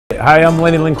Hi, I'm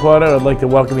Lenny Linquarter. I'd like to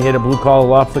welcome you here to Blue Collar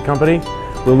Lobster Company.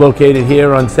 We're located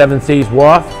here on Seven Seas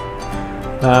Wharf.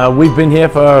 We've been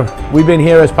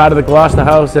here as part of the Gloucester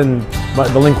House and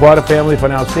the Linquarter family for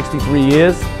now 63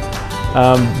 years.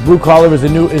 Blue Collar is a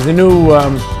new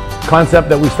concept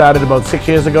that we started about 6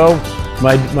 years ago.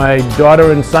 My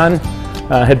daughter and son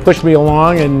had pushed me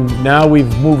along, and now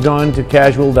we've moved on to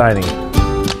casual dining.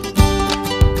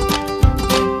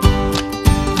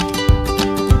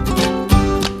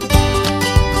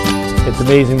 It's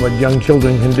amazing what young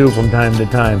children can do from time to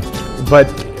time. But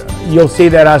you'll see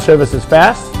that our service is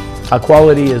fast, our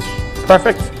quality is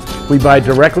perfect. We buy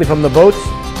directly from the boats,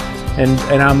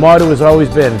 and our motto has always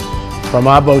been, from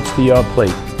our boats to your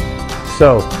plate.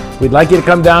 So we'd like you to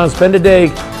come down and spend a day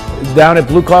down at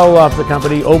Blue Collar Lobster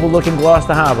Company overlooking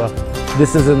Gloucester Harbor.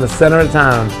 This is in the center of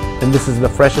town, and this is the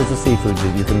freshest of seafood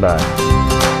that you can buy.